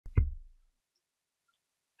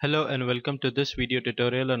Hello and welcome to this video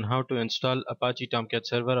tutorial on how to install Apache Tomcat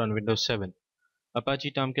Server on Windows 7. Apache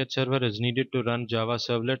Tomcat Server is needed to run Java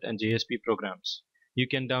Servlet and JSP programs. You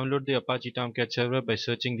can download the Apache Tomcat Server by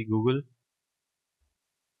searching the Google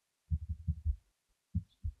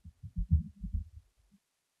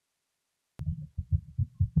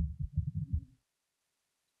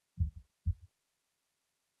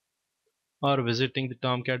or visiting the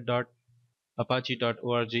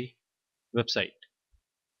tomcat.apache.org website.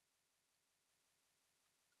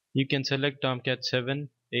 You can select Tomcat 7,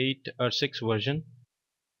 8 or 6 version.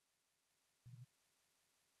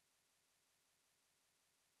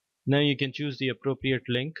 Now you can choose the appropriate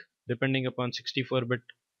link depending upon 64-bit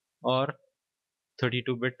or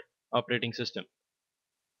 32-bit operating system.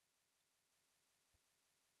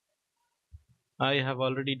 I have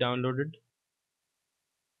already downloaded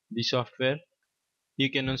the software.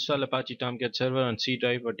 You can install Apache Tomcat Server on C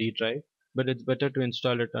drive or D drive, but it's better to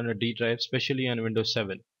install it on a D drive, especially on Windows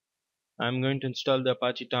 7. I'm going to install the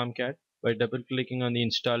Apache Tomcat by double clicking on the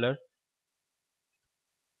installer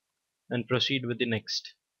and proceed with the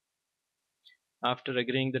next. After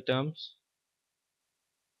agreeing the terms,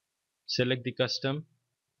 select the custom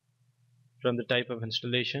from the type of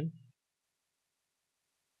installation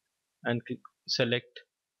and select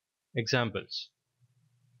examples.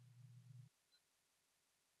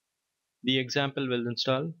 The example will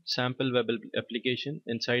install sample web application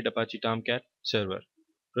inside Apache Tomcat server.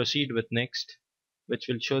 Proceed with next, which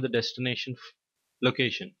will show the destination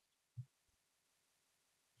location.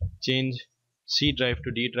 Change C drive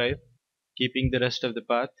to D drive, keeping the rest of the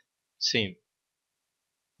path same.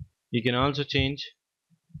 You can also change,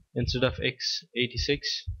 instead of x86,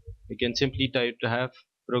 you can simply type to have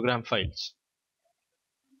program files.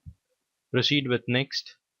 Proceed with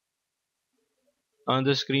next. On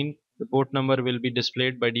the screen, the port number will be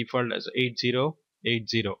displayed by default as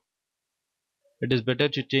 8080. It is better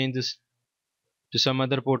to change this to some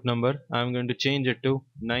other port number. I am going to change it to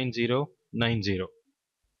 9090.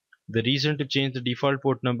 The reason to change the default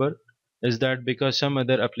port number is that because some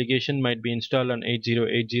other application might be installed on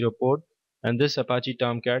 8080 port, and this Apache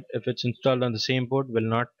Tomcat, if it's installed on the same port, will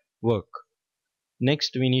not work.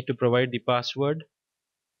 Next, we need to provide the password,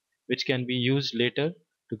 which can be used later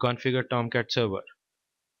to configure Tomcat server.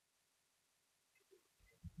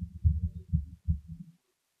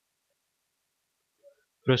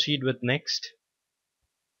 Proceed with next.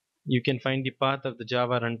 You can find the path of the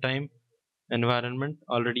Java runtime environment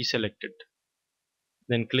already selected.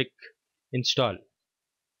 Then click install.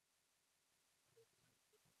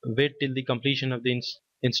 Wait till the completion of the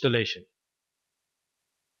installation.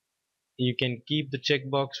 You can keep the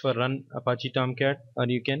checkbox for run Apache Tomcat, or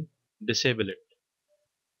you can disable it.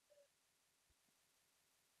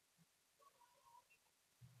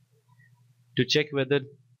 To check whether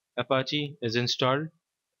Apache is installed,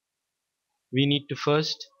 we need to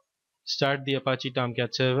first start the Apache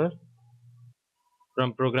Tomcat server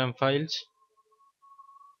from program files.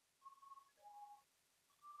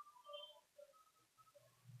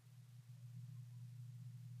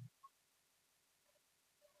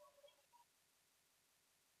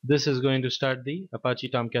 This is going to start the Apache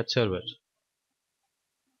Tomcat server.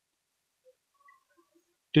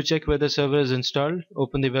 To check whether server is installed,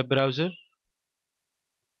 open the web browser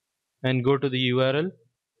and go to the URL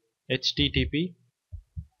http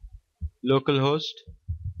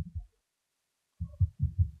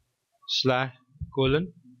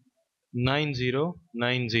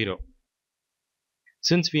localhost/:9090.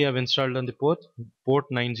 Since we have installed on the port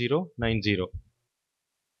 9090.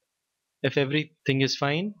 If everything is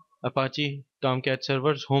fine, Apache Tomcat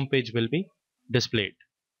server's homepage will be displayed.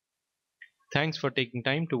 Thanks for taking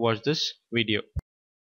time to watch this video.